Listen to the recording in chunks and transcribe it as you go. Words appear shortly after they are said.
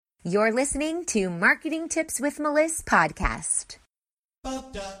You're listening to Marketing Tips with Melissa podcast.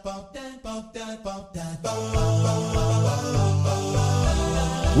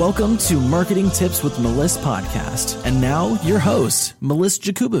 Welcome to Marketing Tips with Melissa podcast. And now your host, Melissa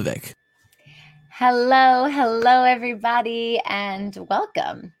Jakubovic. Hello, everybody, and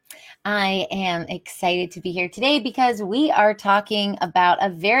welcome. I am excited to be here today because we are talking about a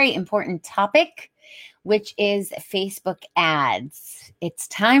very important topic, which is Facebook ads. It's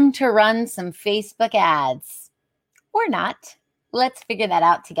time to run some Facebook ads, or not. Let's figure that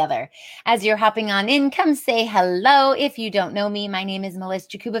out together. As you're hopping on in, come say hello. If you don't know me, my name is Melissa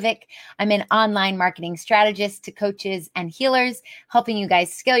Jakubovic. I'm an online marketing strategist to coaches and healers, helping you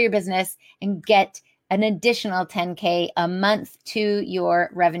guys scale your business and get an additional 10K a month to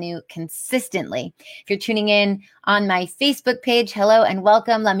your revenue consistently. If you're tuning in on my Facebook page, hello and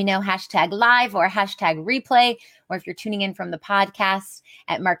welcome. Let me know #live or #replay, or if you're tuning in from the podcast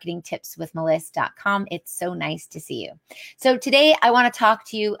at marketingtipswithmelissa.com. It's so nice to see you. So today I want to talk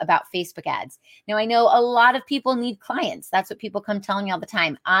to you about Facebook ads. Now, I know a lot of people need clients. That's what people come telling me all the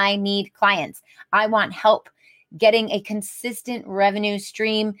time. I need clients. I want help getting a consistent revenue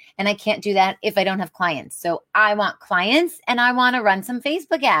stream, and I can't do that if I don't have clients. So I want clients and I want to run some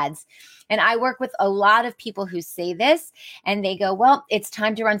Facebook ads. And I work with a lot of people who say this and they go, well, it's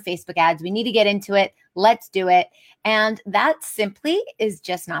time to run Facebook ads. We need to get into it. Let's do it. And that simply is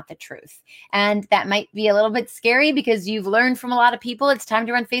just not the truth. And that might be a little bit scary because you've learned from a lot of people, it's time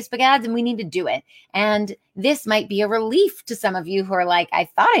to run Facebook ads and we need to do it. And this might be a relief to some of you who are like, I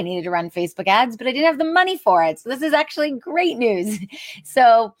thought I needed to run Facebook ads, but I didn't have the money for it. So this is actually great news.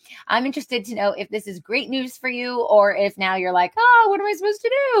 So I'm interested to know if this is great news for you, or if now you're like, oh, what am I supposed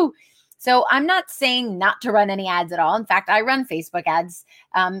to do? So I'm not saying not to run any ads at all. In fact, I run Facebook ads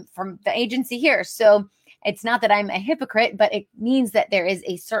from the agency here. So it's not that I'm a hypocrite, but it means that there is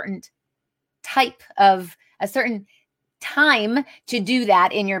a certain time to do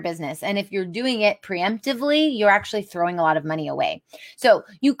that in your business. And if you're doing it preemptively, you're actually throwing a lot of money away. So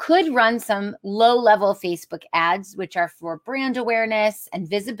you could run some low-level Facebook ads, which are for brand awareness and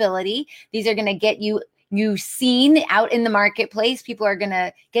visibility. These are going to get you seen out in the marketplace. People are going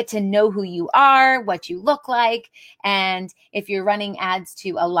to get to know who you are, what you look like. And if you're running ads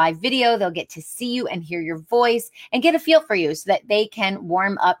to a live video, they'll get to see you and hear your voice and get a feel for you so that they can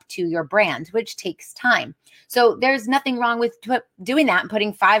warm up to your brand, which takes time. So there's nothing wrong with doing that and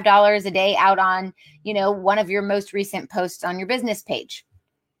putting $5 a day out on, one of your most recent posts on your business page.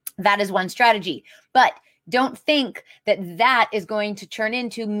 That is one strategy. But don't think that that is going to turn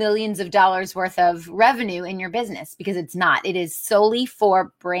into millions of dollars worth of revenue in your business, because it's not. It is solely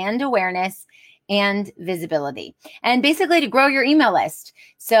for brand awareness and visibility, and basically to grow your email list.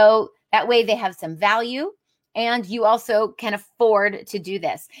 So that way they have some value and you also can afford to do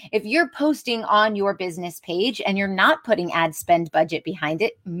this. If you're posting on your business page and you're not putting ad spend budget behind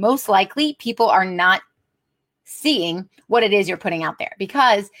it, most likely people are not seeing what it is you're putting out there,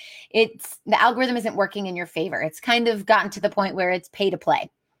 because the algorithm isn't working in your favor. It's kind of gotten to the point where it's pay to play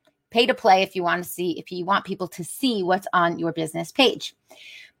if you want people to see what's on your business page.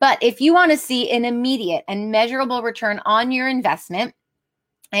 But if you want to see an immediate and measurable return on your investment,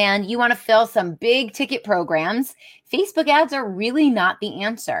 and you want to fill some big ticket programs, Facebook ads are really not the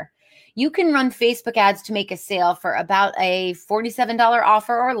answer. You can run Facebook ads to make a sale for about a $47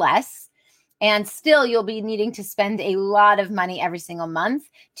 offer or less. And still, you'll be needing to spend a lot of money every single month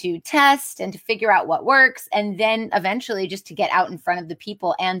to test and to figure out what works, and then eventually just to get out in front of the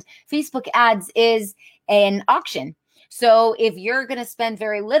people. And Facebook ads is an auction. So if you're going to spend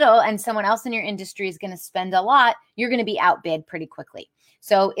very little and someone else in your industry is going to spend a lot, you're going to be outbid pretty quickly.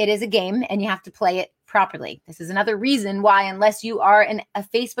 So it is a game and you have to play it properly. This is another reason why, unless you are a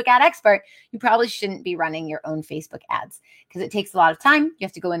Facebook ad expert, you probably shouldn't be running your own Facebook ads, because it takes a lot of time. You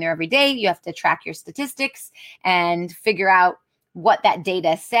have to go in there every day. You have to track your statistics and figure out what that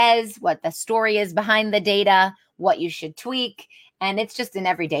data says, what the story is behind the data, what you should tweak. And it's just an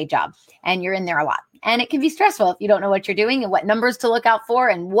everyday job, and you're in there a lot. And it can be stressful if you don't know what you're doing and what numbers to look out for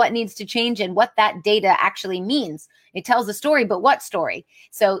and what needs to change and what that data actually means. It tells a story, but what story?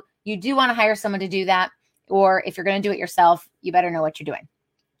 So you do want to hire someone to do that. Or if you're going to do it yourself, you better know what you're doing.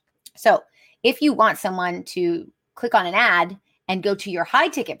 So if you want someone to click on an ad and go to your high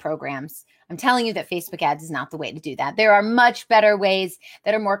ticket programs, I'm telling you that Facebook ads is not the way to do that. There are much better ways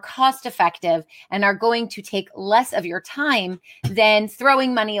that are more cost effective and are going to take less of your time than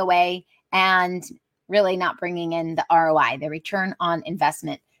throwing money away and really not bringing in the ROI, the return on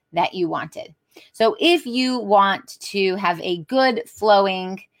investment that you wanted. So if you want to have a good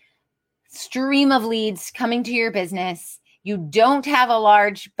flowing stream of leads coming to your business you don't have a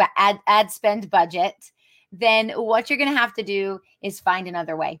large ad spend budget, then what you're going to have to do is find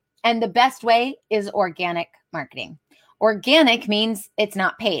another way. And the best way is organic marketing. Organic means it's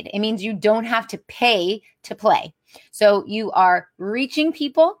not paid. It means you don't have to pay to play. So you are reaching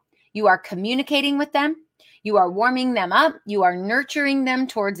people, you are communicating with them, you are warming them up, you are nurturing them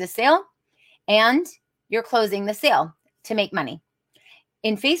towards a sale, and you're closing the sale to make money.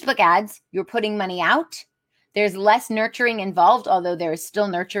 In Facebook ads, you're putting money out. There's less nurturing involved, although there is still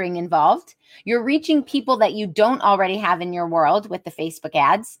nurturing involved. You're reaching people that you don't already have in your world with the Facebook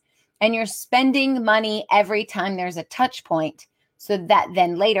ads, and you're spending money every time there's a touch point so that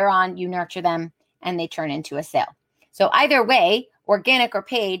then later on you nurture them and they turn into a sale. So either way, organic or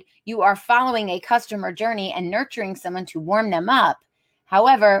paid, you are following a customer journey and nurturing someone to warm them up.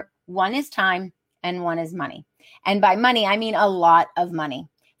 However, one is time and one is money. And by money, I mean a lot of money.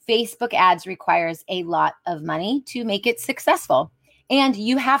 Facebook ads requires a lot of money to make it successful. And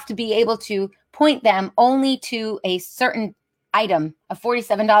you have to be able to point them only to a certain item of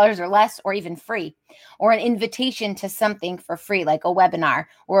 $47 or less, or even free, or an invitation to something for free, like a webinar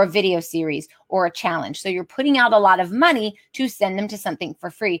or a video series or a challenge. So you're putting out a lot of money to send them to something for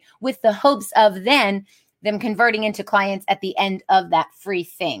free with the hopes of then them converting into clients at the end of that free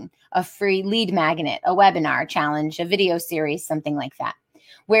thing, a free lead magnet, a webinar, challenge, a video series, something like that.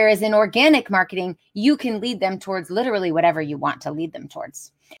 Whereas in organic marketing, you can lead them towards literally whatever you want to lead them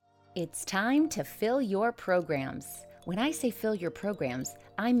towards. It's time to fill your programs. When I say fill your programs,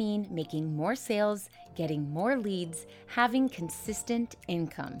 I mean making more sales, getting more leads, having consistent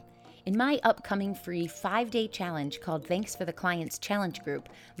income. In my upcoming free 5-day challenge called Thanks for the Clients Challenge Group,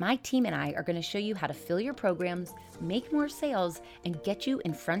 my team and I are going to show you how to fill your programs, make more sales, and get you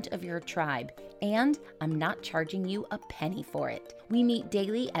in front of your tribe. And I'm not charging you a penny for it. We meet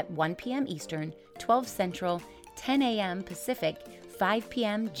daily at 1 p.m. Eastern, 12 Central, 10 a.m. Pacific, 5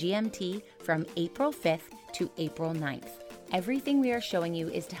 p.m. GMT from April 5th to April 9th. Everything we are showing you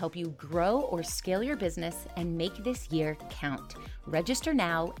is to help you grow or scale your business and make this year count. Register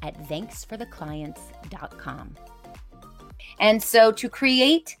now at thanksfortheclients.com. And so to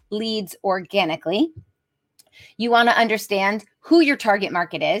create leads organically, you want to understand who your target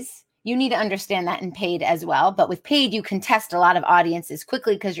market is. You need to understand that in paid as well. But with paid, you can test a lot of audiences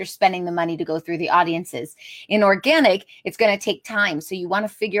quickly because you're spending the money to go through the audiences. In organic, it's going to take time. So you want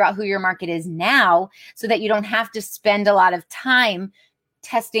to figure out who your market is now so that you don't have to spend a lot of time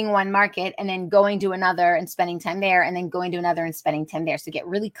testing one market and then going to another and spending time there and then going to another and spending time there. So get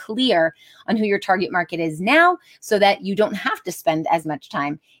really clear on who your target market is now so that you don't have to spend as much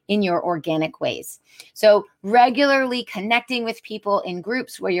time in your organic ways. So regularly connecting with people in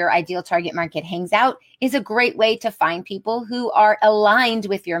groups where your ideal target market hangs out is a great way to find people who are aligned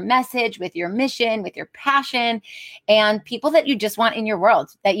with your message, with your mission, with your passion, and people that you just want in your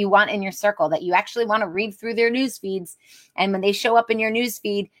world, that you want in your circle, that you actually want to read through their news feeds. And when they show up in your news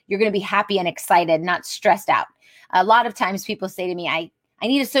feed, you're going to be happy and excited, not stressed out. A lot of times people say to me, I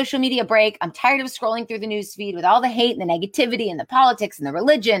need a social media break. I'm tired of scrolling through the news feed with all the hate and the negativity and the politics and the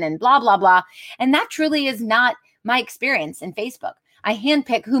religion and blah, blah, blah. And that truly is not my experience in Facebook. I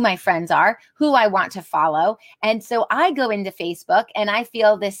handpick who my friends are, who I want to follow. And so I go into Facebook and I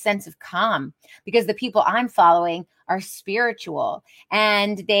feel this sense of calm because the people I'm following are spiritual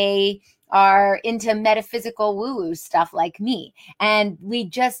and they are into metaphysical woo-woo stuff like me. And we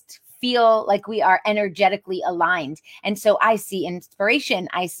just feel like we are energetically aligned. And so I see inspiration,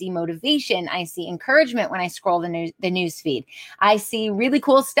 I see motivation, I see encouragement when I scroll the news feed. I see really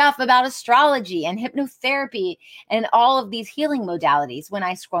cool stuff about astrology and hypnotherapy and all of these healing modalities when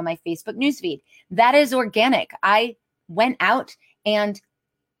I scroll my Facebook news feed. That is organic. I went out and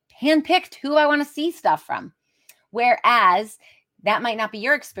handpicked who I want to see stuff from. Whereas that might not be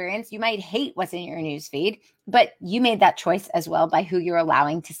your experience. You might hate what's in your newsfeed, but you made that choice as well by who you're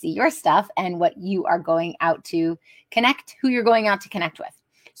allowing to see your stuff and what you are going out to connect, who you're going out to connect with.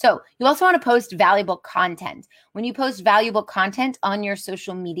 So you also want to post valuable content. When you post valuable content on your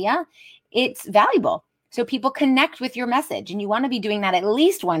social media, it's valuable. So people connect with your message, and you want to be doing that at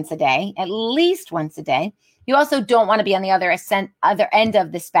least once a day, You also don't want to be on the other end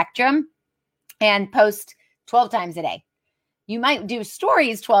of the spectrum and post 12 times a day. You might do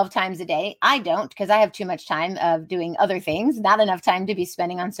stories 12 times a day. I don't, because I have too much time of doing other things, not enough time to be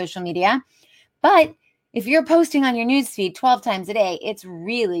spending on social media. But if you're posting on your newsfeed 12 times a day, it's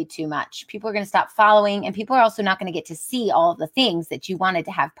really too much. People are going to stop following, and people are also not going to get to see all of the things that you wanted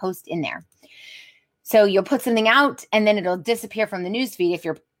to have post in there. So you'll put something out, and then it'll disappear from the newsfeed if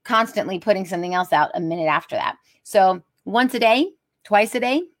you're constantly putting something else out a minute after that. So once a day, twice a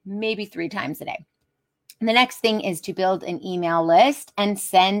day, maybe 3 times a day. The next thing is to build an email list and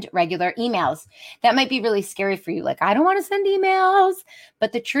send regular emails. That might be really scary for you. Like, I don't want to send emails.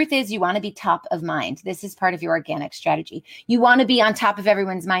 But the truth is, you want to be top of mind. This is part of your organic strategy. You want to be on top of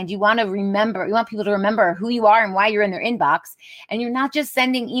everyone's mind. You want people to remember who you are and why you're in their inbox. And you're not just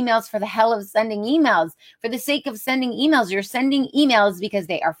sending emails for the hell of sending emails. For the sake of sending emails, you're sending emails because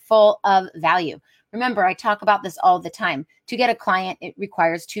they are full of value. Remember, I talk about this all the time. To get a client, it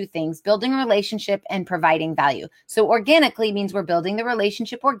requires two things: building a relationship and providing value. So organically means we're building the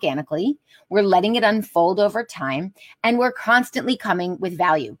relationship organically. We're letting it unfold over time, and we're constantly coming with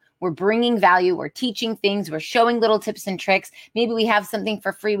value. We're bringing value. We're teaching things. We're showing little tips and tricks. Maybe we have something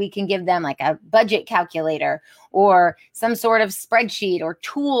for free we can give them, like a budget calculator or some sort of spreadsheet or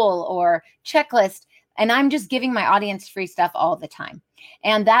tool or checklist. And I'm just giving my audience free stuff all the time.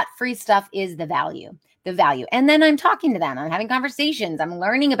 And that free stuff is the value. And then I'm talking to them. I'm having conversations. I'm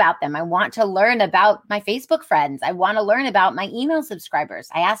learning about them. I want to learn about my Facebook friends. I want to learn about my email subscribers.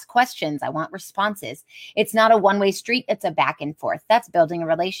 I ask questions. I want responses. It's not a one-way street. It's a back and forth. That's building a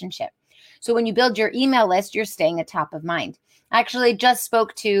relationship. So when you build your email list, you're staying at top of mind. I actually just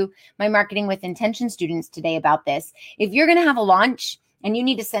spoke to my Marketing with Intention students today about this. If you're going to have a launch and you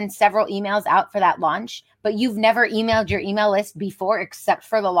need to send several emails out for that launch, but you've never emailed your email list before except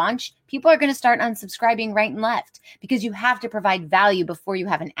for the launch, people are going to start unsubscribing right and left because you have to provide value before you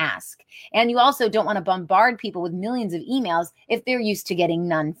have an ask. And you also don't want to bombard people with millions of emails if they're used to getting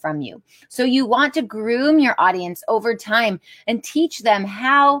none from you. So you want to groom your audience over time and teach them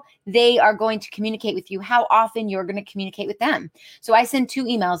how they are going to communicate with you, how often you're going to communicate with them. So I send 2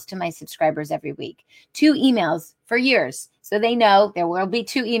 emails to my subscribers every week, 2 emails for years. So they know there will be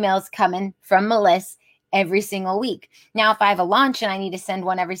 2 emails coming from Melissa every single week. Now, if I have a launch and I need to send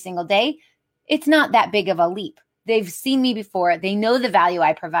one every single day, it's not that big of a leap. They've seen me before. They know the value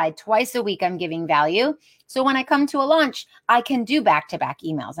I provide. Twice a week, I'm giving value. So when I come to a launch, I can do back-to-back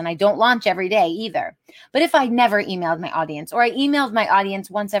emails, and I don't launch every day either. But if I never emailed my audience, or I emailed my audience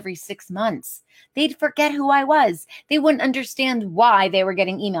once every 6 months, they'd forget who I was. They wouldn't understand why they were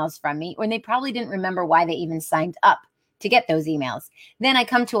getting emails from me, or they probably didn't remember why they even signed up to get those emails. Then I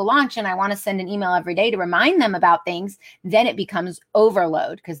come to a launch and I want to send an email every day to remind them about things. Then it becomes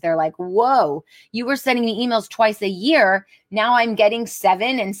overload because they're like, whoa, you were sending me emails twice a year. Now I'm getting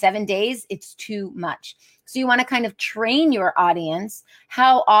 7 in 7 days. It's too much. So you want to kind of train your audience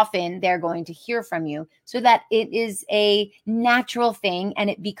how often they're going to hear from you so that it is a natural thing and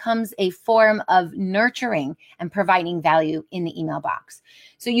it becomes a form of nurturing and providing value in the email box.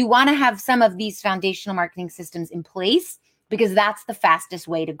 So you want to have some of these foundational marketing systems in place because that's the fastest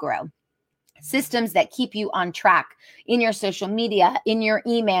way to grow. Systems that keep you on track in your social media, in your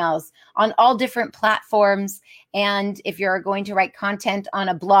emails, on all different platforms. And if you're going to write content on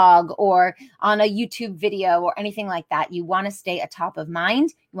a blog or on a YouTube video or anything like that, you want to stay atop of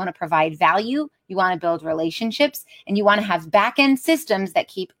mind. You want to provide value. You want to build relationships, and you want to have back-end systems that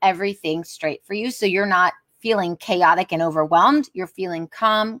keep everything straight for you. So you're not feeling chaotic and overwhelmed. You're feeling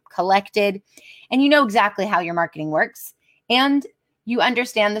calm, collected, and you know exactly how your marketing works. And you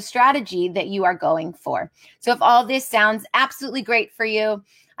understand the strategy that you are going for. So if all this sounds absolutely great for you,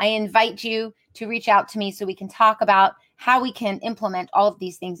 I invite you to reach out to me so we can talk about how we can implement all of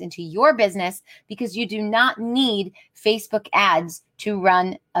these things into your business, because you do not need Facebook ads to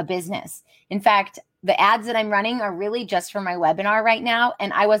run a business. In fact, the ads that I'm running are really just for my webinar right now,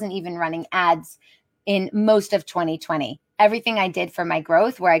 and I wasn't even running ads in most of 2020. Everything I did for my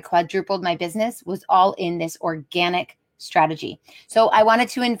growth, where I quadrupled my business, was all in this organic strategy. So I wanted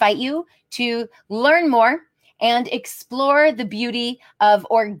to invite you to learn more and explore the beauty of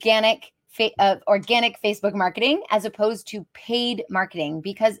organic Facebook marketing as opposed to paid marketing.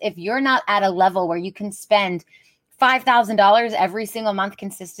 Because if you're not at a level where you can spend $5,000 every single month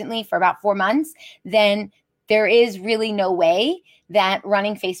consistently for about 4 months, then there is really no way that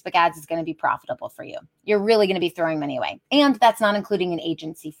running Facebook ads is going to be profitable for you. You're really going to be throwing money away. And that's not including an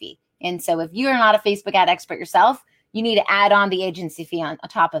agency fee. And so if you're not a Facebook ad expert yourself, you need to add on the agency fee on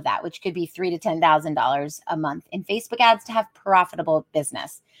top of that, which could be $3,000 to $10,000 a month in Facebook ads to have profitable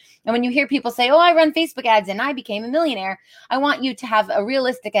business. And when you hear people say, oh, I run Facebook ads and I became a millionaire, I want you to have a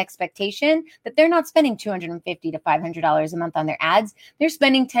realistic expectation that they're not spending $250 to $500 a month on their ads. They're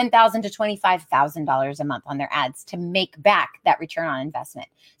spending $10,000 to $25,000 a month on their ads to make back that return on investment.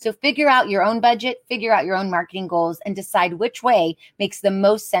 So figure out your own budget, figure out your own marketing goals, and decide which way makes the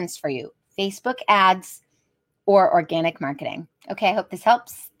most sense for you, Facebook ads or organic marketing. Okay, I hope this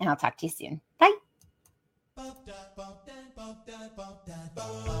helps, and I'll talk to you soon. Bye.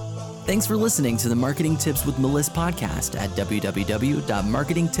 Thanks for listening to the Marketing Tips with Melissa podcast at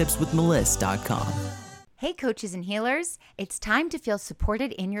www.marketingtipswithmelissa.com. Hey, coaches and healers, it's time to feel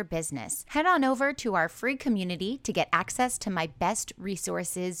supported in your business. Head on over to our free community to get access to my best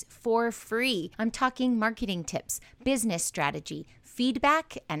resources for free. I'm talking marketing tips, business strategy,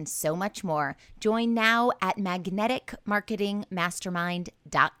 feedback, and so much more. Join now at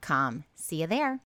magneticmarketingmastermind.com. See you there.